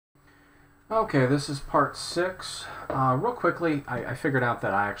Okay, this is part 6. Real quickly, I figured out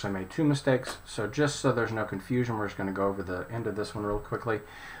that I actually made 2 mistakes, so just so there's no confusion, we're just going to go over the end of this one real quickly.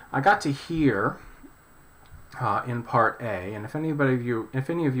 I got to here in part A, and if any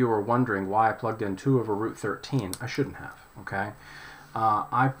of you were wondering why I plugged in 2 over root 13, I shouldn't have. Okay,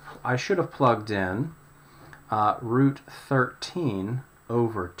 I should have plugged in root 13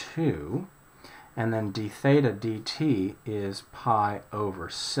 over 2, and then d theta dt is pi over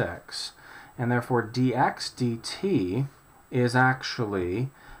 6. And therefore dx dt is actually,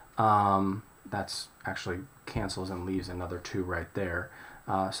 that's actually cancels and leaves another 2 right there.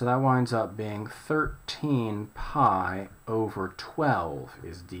 So that winds up being 13 pi over 12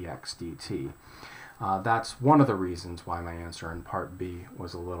 is dx dt. That's one of the reasons why my answer in part B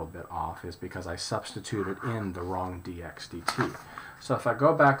was a little bit off, is because I substituted in the wrong dx dt. So if I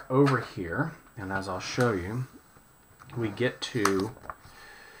go back over here, and as I'll show you, we get to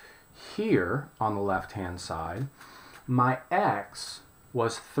here on the left hand side, my x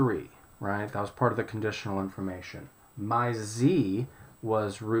was 3, right? That was part of the conditional information. My z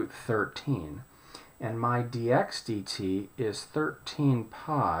was root 13, and my dx dt is 13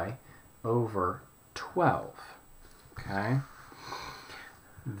 pi over 12. Okay,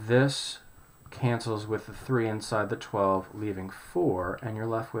 this cancels with the 3 inside the 12, leaving 4, and you're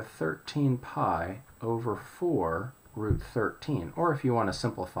left with 13 pi over 4 root 13. Or if you want to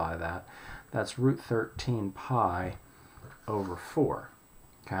simplify that, that's root 13 pi over 4.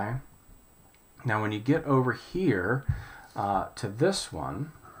 Okay? Now when you get over here to this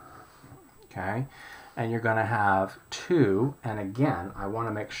one, okay, and you're going to have 2, and again, I want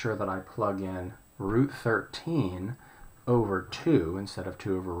to make sure that I plug in root 13 over 2 instead of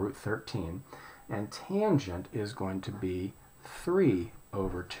 2 over root 13, and tangent is going to be 3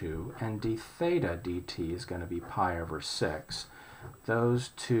 over 2, and d theta dt is going to be pi over 6. Those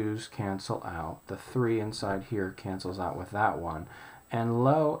 2's cancel out. The 3 inside here cancels out with that one. And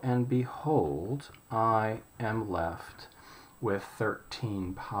lo and behold, I am left with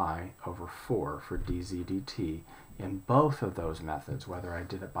 13 pi over 4 for dz dt in both of those methods, whether I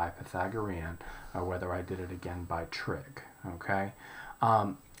did it by Pythagorean or whether I did it again by trig. Okay?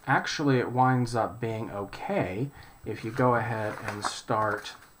 Actually, it winds up being okay if you go ahead and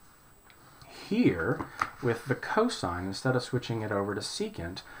start here with the cosine instead of switching it over to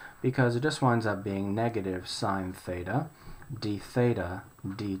secant, because it just winds up being negative sine theta d theta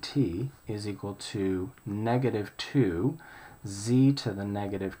dt is equal to negative 2 z to the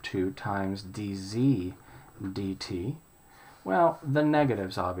negative 2 times dz dt. Well, the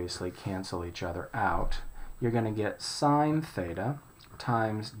negatives obviously cancel each other out. You're going to get sine theta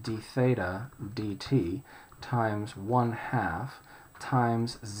times d theta dt times 1/2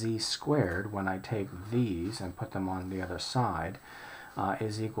 times z squared, when I take these and put them on the other side,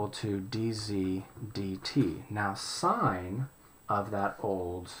 is equal to dz dt. Now sine of that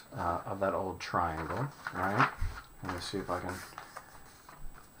old triangle, right? Let me see if I can.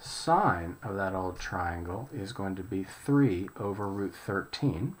 Sine of that old triangle is going to be 3 over root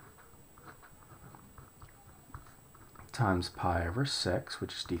 13 times pi over 6,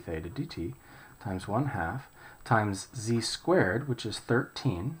 which is d theta dt, times 1/2 times z squared, which is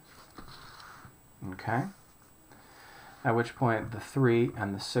 13. Okay? At which point the 3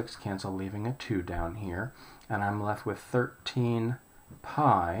 and the 6 cancel, leaving a 2 down here, and I'm left with 13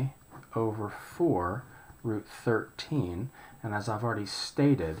 pi over 4 root 13, and as I've already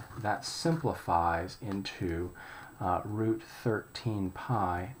stated, that simplifies into root 13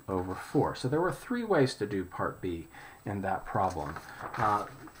 pi over 4. So there were 3 ways to do part B in that problem.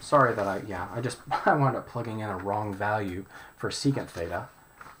 Sorry that I wound up plugging in a wrong value for secant theta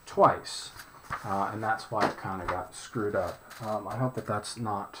twice, and that's why it kind of got screwed up. I hope that that's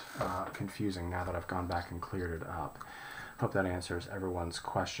not confusing now that I've gone back and cleared it up. Hope that answers everyone's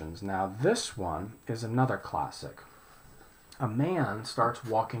questions. Now this one is another classic. A man starts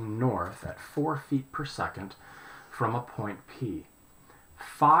walking north at 4 feet per second from a point P.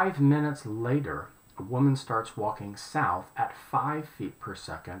 5 minutes later, a woman starts walking south at 5 feet per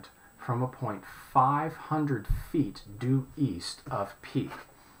second from a point 500 feet due east of P.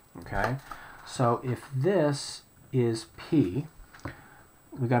 Okay? So if this is P,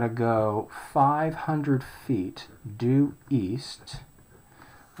 we got to go 500 feet due east,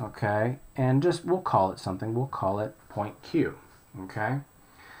 okay? And just, we'll call it something. We'll call it point Q, okay?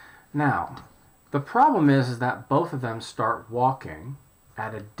 Now, the problem is that both of them start walking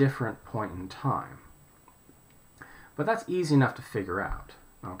at a different point in time. But that's easy enough to figure out,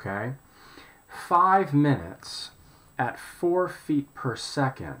 okay? 5 minutes at 4 feet per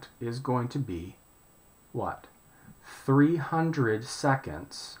second is going to be what? 300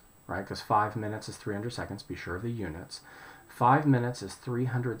 seconds, right? Because 5 minutes is 300 seconds. Be sure of the units. 5 minutes is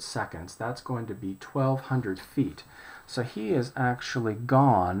 300 seconds. That's going to be 1,200 feet. So he is actually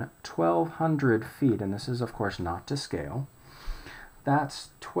gone 1,200 feet, and this is, of course, not to scale. That's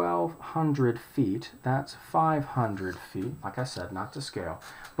 1,200 feet. That's 500 feet, like I said, not to scale,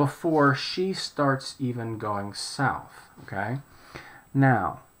 before she starts even going south, okay?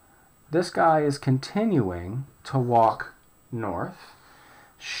 Now, this guy is continuing to walk north.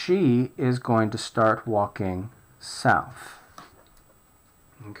 She is going to start walking south,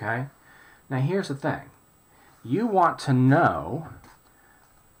 okay? Now, here's the thing. You want to know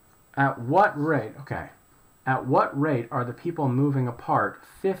at what rate, at what rate are the people moving apart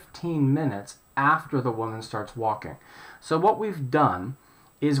 15 minutes after the woman starts walking? So what we've done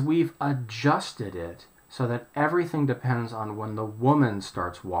is we've adjusted it so that everything depends on when the woman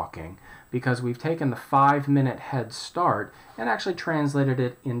starts walking, because we've taken the 5-minute head start and actually translated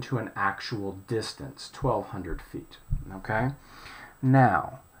it into an actual distance, 1,200 feet, okay?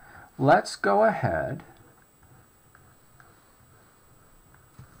 Now, let's go ahead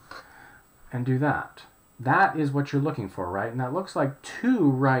and do that. That is what you're looking for, right? And that looks like 2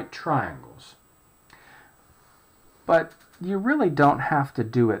 right triangles. But you really don't have to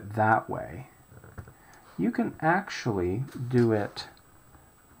do it that way. You can actually do it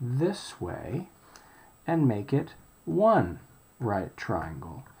this way and make it 1 right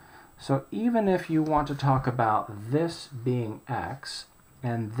triangle. So even if you want to talk about this being x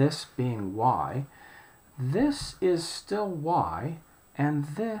and this being y, this is still y, and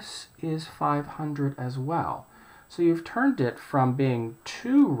this is 500 as well. So you've turned it from being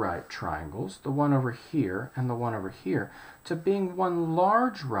 2 right triangles, the one over here and the one over here, to being 1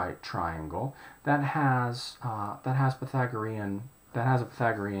 large right triangle that has a Pythagorean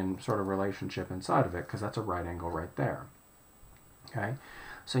sort of relationship inside of it, because that's a right angle right there. Okay,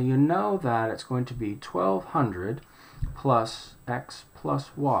 so you know that it's going to be 1,200 plus x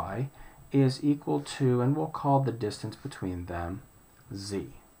plus y is equal to, and we'll call the distance between them z.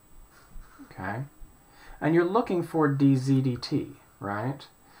 Okay? And you're looking for dz dt, right?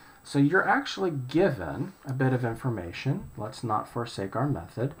 So you're actually given a bit of information. Let's not forsake our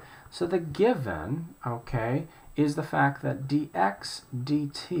method. So the given, okay, is the fact that dx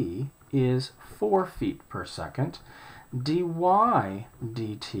dt is 4 feet per second. dy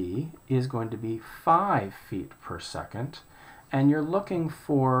dt is going to be 5 feet per second. And you're looking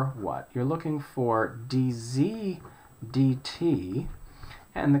for what? You're looking for dz dt,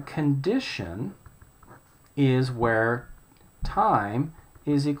 and the condition is where time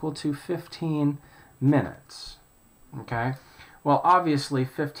is equal to 15 minutes. Okay? Well, obviously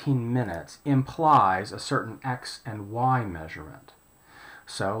 15 minutes implies a certain x and y measurement.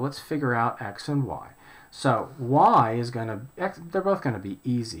 So let's figure out x and y. So y is going to, they're both going to be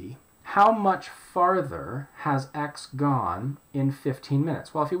easy. How much farther has x gone in 15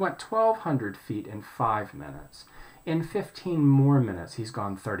 minutes? Well, if he went 1,200 feet in 5 minutes, in 15 more minutes he's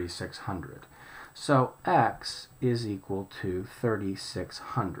gone 3,600. So x is equal to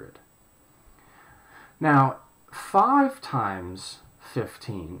 3,600. Now, 5 times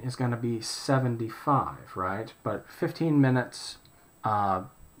 15 is going to be 75, right? But 15 minutes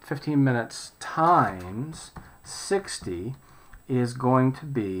times 60 is going to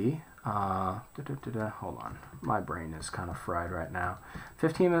be, hold on, my brain is kind of fried right now.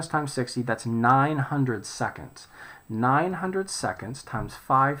 15 minutes times 60, that's 900 seconds. 900 seconds times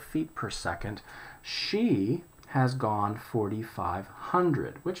 5 feet per second. She has gone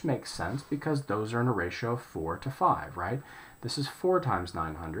 4,500, which makes sense because those are in a ratio of 4 to 5, right? This is 4 times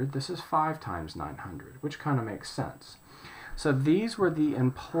 900, this is 5 times 900, which kind of makes sense. So these were the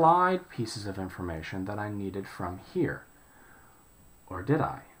implied pieces of information that I needed from here. Or did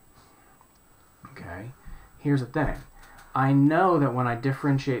I? Okay, here's the thing. I know that when I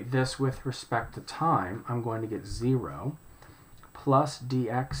differentiate this with respect to time, I'm going to get 0 plus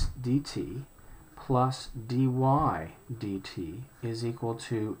dx dt plus dy dt is equal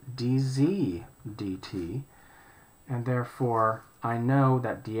to dz dt, and therefore I know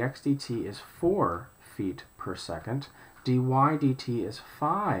that dx dt is 4 feet per second, dy dt is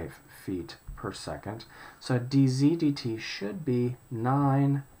 5 feet per second, so dz dt should be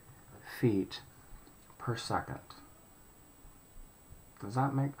 9 feet per second. Does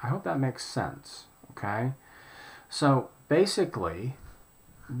that make, I hope that makes sense, okay? So basically,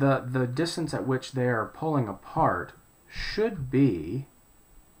 the distance at which they are pulling apart should be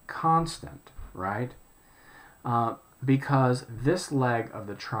constant, right? Because this leg of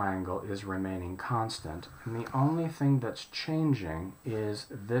the triangle is remaining constant, and the only thing that's changing is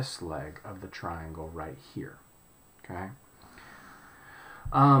this leg of the triangle right here, okay?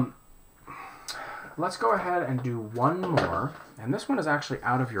 let's go ahead and do one more, and this one is actually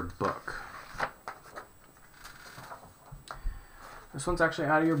out of your book. This one's actually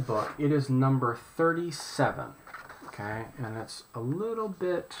out of your book. It is number 37, okay? And it's a little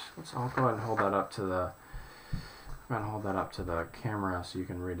bit, I'll go ahead and hold that up to the camera so you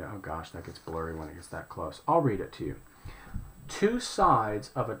can read it. Oh gosh, that gets blurry when it gets that close. I'll read it to you. Two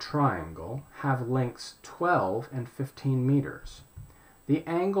sides of a triangle have lengths 12 and 15 meters. The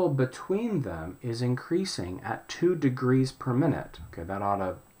angle between them is increasing at 2 degrees per minute. Okay,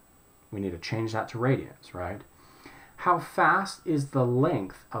 we need to change that to radians, right? How fast is the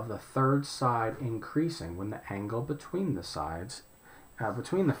length of the third side increasing when the angle between the sides,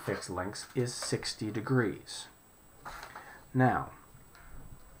 between the fixed lengths, is 60 degrees? Now,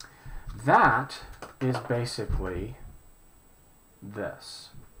 that is basically this.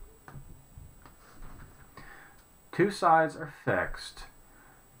 Two sides are fixed.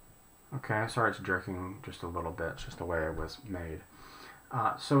 Okay, sorry it's jerking just a little bit, it's just the way it was made.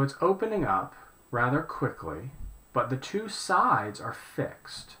 So it's opening up rather quickly, but the two sides are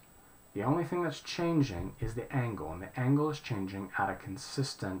fixed. The only thing that's changing is the angle, and the angle is changing at a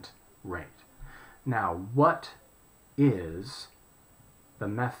consistent rate. Now, what is the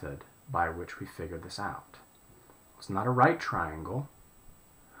method by which we figure this out? It's not a right triangle,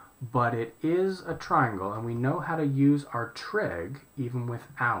 but it is a triangle, and we know how to use our trig even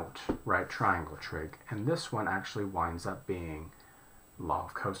without right triangle trig. And this one actually winds up being law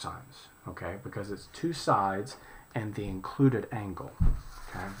of cosines, okay? Because it's two sides and the included angle,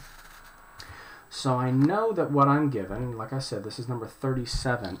 okay? So I know that what I'm given, like I said, this is number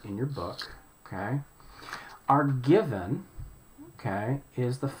 37 in your book, okay? Our given, okay,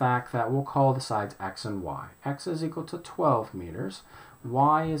 is the fact that we'll call the sides x and y. X is equal to 12 meters,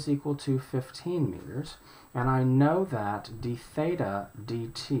 y is equal to 15 meters, and I know that d theta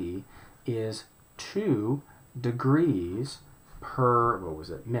dt is 2 degrees per,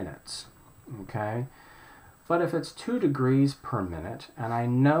 minutes, okay? But if it's 2 degrees per minute, and I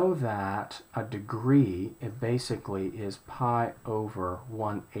know that a degree, it basically is pi over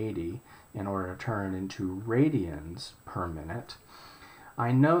 180 in order to turn it into radians per minute,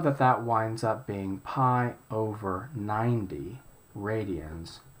 I know that that winds up being pi over 90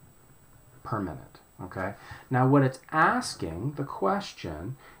 radians per minute, okay? Now what it's asking, the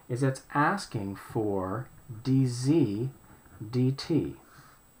question, is it's asking for dz dt,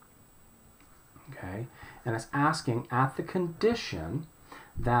 okay? And it's asking at the condition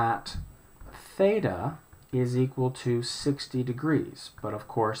that theta is equal to 60 degrees. But of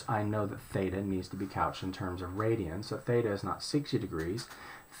course, I know that theta needs to be couched in terms of radians, so theta is not 60 degrees.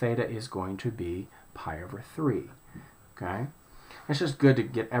 Theta is going to be pi over 3, okay? It's just good to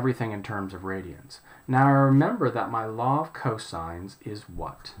get everything in terms of radians. Now remember that my law of cosines is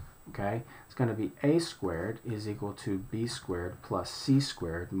what? Okay, it's going to be a squared is equal to b squared plus c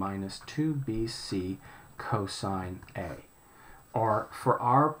squared minus 2bc cosine a. Or for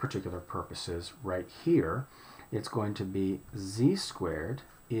our particular purposes right here, it's going to be z squared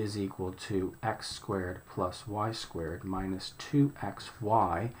is equal to x squared plus y squared minus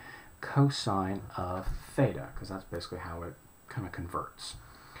 2xy cosine of theta, because that's basically how it kind of converts.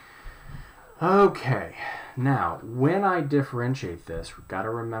 Okay, now when I differentiate this, we've got to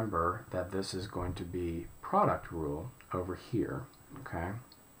remember that this is going to be product rule over here, okay?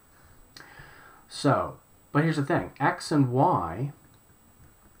 So, but here's the thing, x and y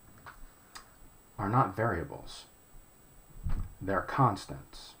are not variables. They're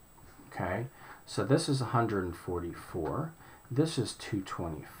constants, okay? So this is 144, this is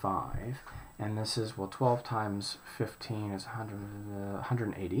 225, and this is, well, 12 times 15 is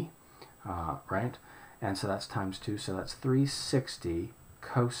 180, right? And so that's times 2, so that's 360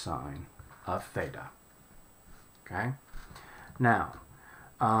 cosine of theta, okay? Now,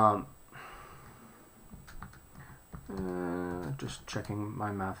 just checking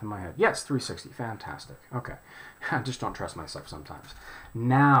my math in my head. Yes, 360, fantastic, okay. I just don't trust myself sometimes.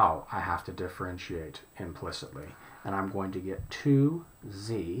 Now I have to differentiate implicitly, and I'm going to get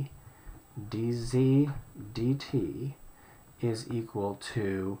 2z dz dt is equal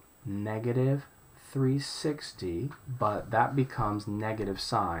to negative 360, but that becomes negative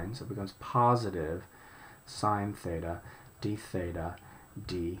sign, so it becomes positive sine theta d theta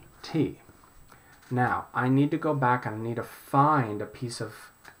dt. Now, I need to go back and I need to find a piece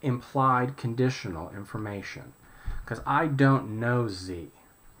of implied conditional information, because I don't know z,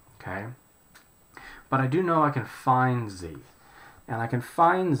 okay? But I do know I can find z. And I can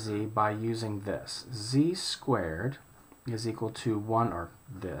find z by using this. Z squared is equal to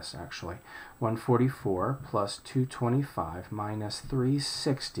 144 plus 225 minus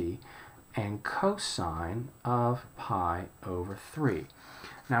 360 and cosine of pi over 3.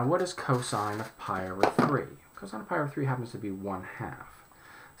 Now, what is cosine of pi over 3? Cosine of pi over 3 happens to be 1/2.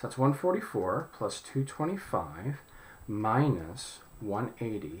 So that's 144 plus 225 minus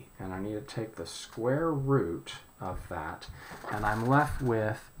 180, and I need to take the square root of that, and I'm left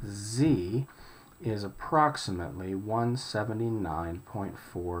with z is approximately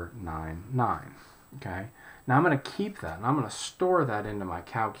 179.499. Okay? Now I'm going to keep that, and I'm going to store that into my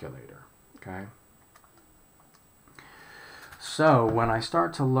calculator. Okay? So when I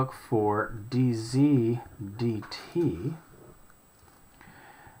start to look for dz dt,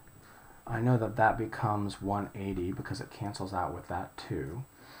 I know that that becomes 180 because it cancels out with that too.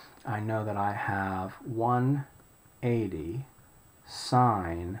 I know that I have 180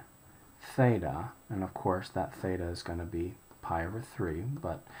 sine theta, and of course that theta is going to be pi over 3,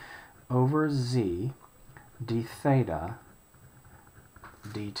 but over z d theta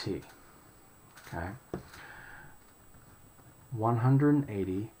dt. Okay?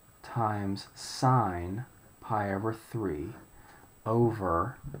 180 times sine pi over 3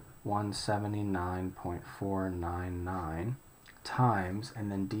 over 179.499 times,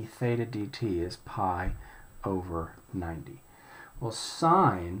 and then d theta dt is pi over 90. Well,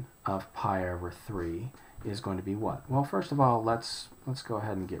 sine of pi over 3 is going to be what? Well, first of all, let's go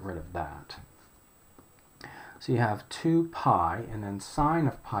ahead and get rid of that. So you have 2 pi, and then sine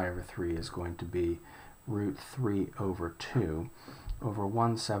of pi over 3 is going to be root 3 over 2 over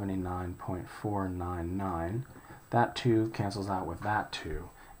 179.499. That 2 cancels out with that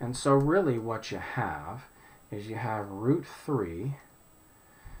 2. And so really what you have is you have root 3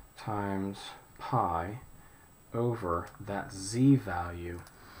 times pi over that z value,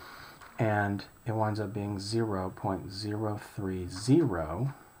 and it winds up being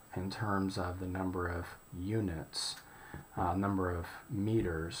 0.030 in terms of the number of units, number of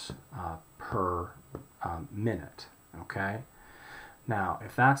meters per minute. Okay? Now,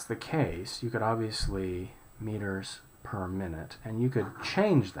 if that's the case, you could obviously meters per minute, and you could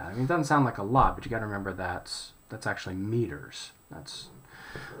change that. I mean, it doesn't sound like a lot, but you got to remember that's actually meters. That's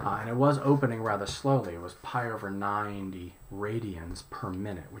and it was opening rather slowly. It was pi over 90 radians per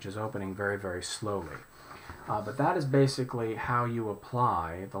minute, which is opening very, very slowly. But that is basically how you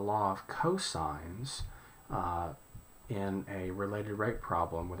apply the law of cosines in a related rate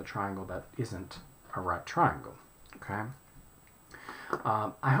problem with a triangle that isn't a right triangle. Okay.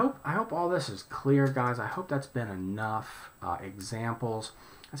 I hope all this is clear, guys. I hope that's been enough examples.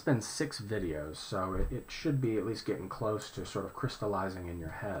 That's been 6 videos, so it should be at least getting close to sort of crystallizing in your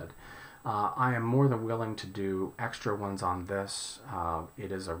head. I am more than willing to do extra ones on this. It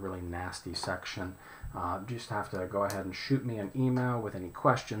is a really nasty section. Just have to go ahead and shoot me an email with any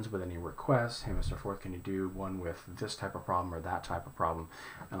questions, with any requests. Hey, Mr. Forth, can you do one with this type of problem or that type of problem?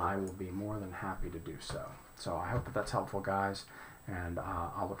 And I will be more than happy to do so. So I hope that that's helpful, guys, and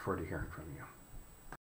I'll look forward to hearing from you.